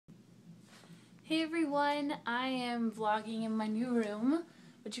Hey everyone, I am vlogging in my new room,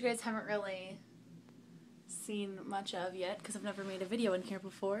 which you guys haven't really seen much of yet because I've never made a video in here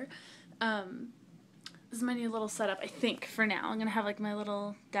before. This is my new little setup, I think, for now. I'm going to have like my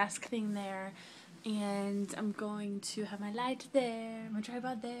little desk thing there, and I'm going to have my light there, my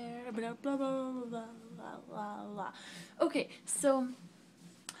tripod there, blah blah blah blah blah blah blah. Okay, so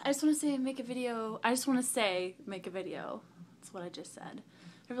I just want to say make a video. That's what I just said.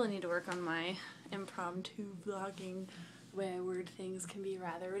 I really need to work on my impromptu vlogging where word things can be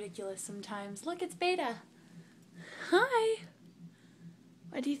rather ridiculous sometimes. Look, it's Beta. Hi.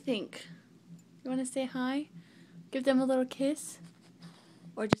 What do you think? You want to say hi? Give them a little kiss?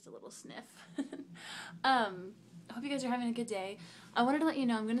 Or just a little sniff? I hope you guys are having a good day. I wanted to let you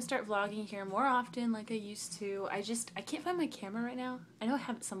know I'm going to start vlogging here more often like I used to. I can't find my camera right now. I know I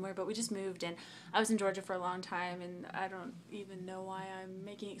have it somewhere, but we just moved and I was in Georgia for a long time and I don't even know why I'm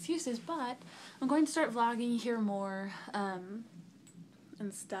making excuses, but I'm going to start vlogging here more and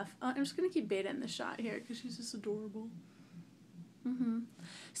stuff. I'm just going to keep Beta in the shot here because she's just adorable.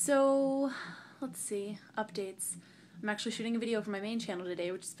 So, let's see. Updates. I'm actually shooting a video for my main channel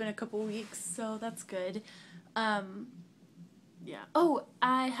today, which has been a couple weeks, so that's good. Yeah. Oh,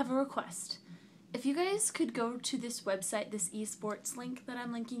 I have a request. If you guys could go to this website, this esports link that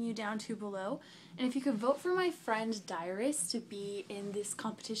I'm linking you down to below, and if you could vote for my friend Dyrus to be in this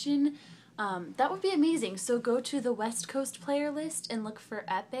competition, that would be amazing. So go to the West Coast player list and look for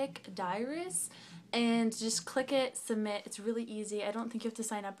Epic Dyrus, and just click it, submit. It's really easy. I don't think you have to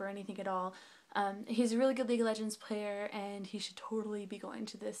sign up or anything at all. He's a really good League of Legends player, and he should totally be going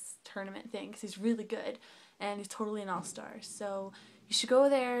to this tournament thing because he's really good, and he's totally an all-star. So you should go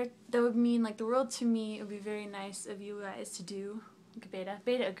there. That would mean like the world to me. It would be very nice of you guys to do. Look at Beta.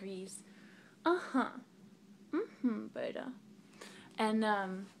 Beta agrees. Beta. And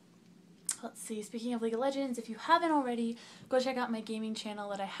let's see, speaking of League of Legends, if you haven't already, go check out my gaming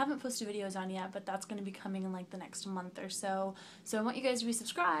channel that I haven't posted videos on yet, but that's going to be coming in like the next month or so. So I want you guys to be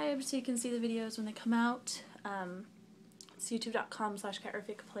subscribed so you can see the videos when they come out. It's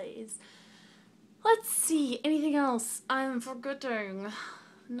youtube.com/catrificplays. Let's see, anything else I'm forgetting?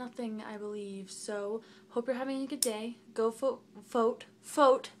 Nothing, I believe. So, hope you're having a good day. Go vote,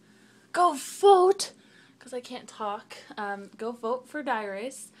 because I can't talk. Go vote for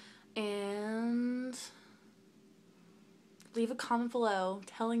Dyrus. And leave a comment below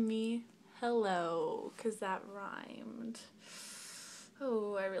telling me hello, because that rhymed.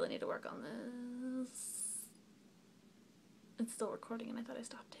 Oh, I really need to work on this. It's still recording and I thought I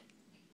stopped it.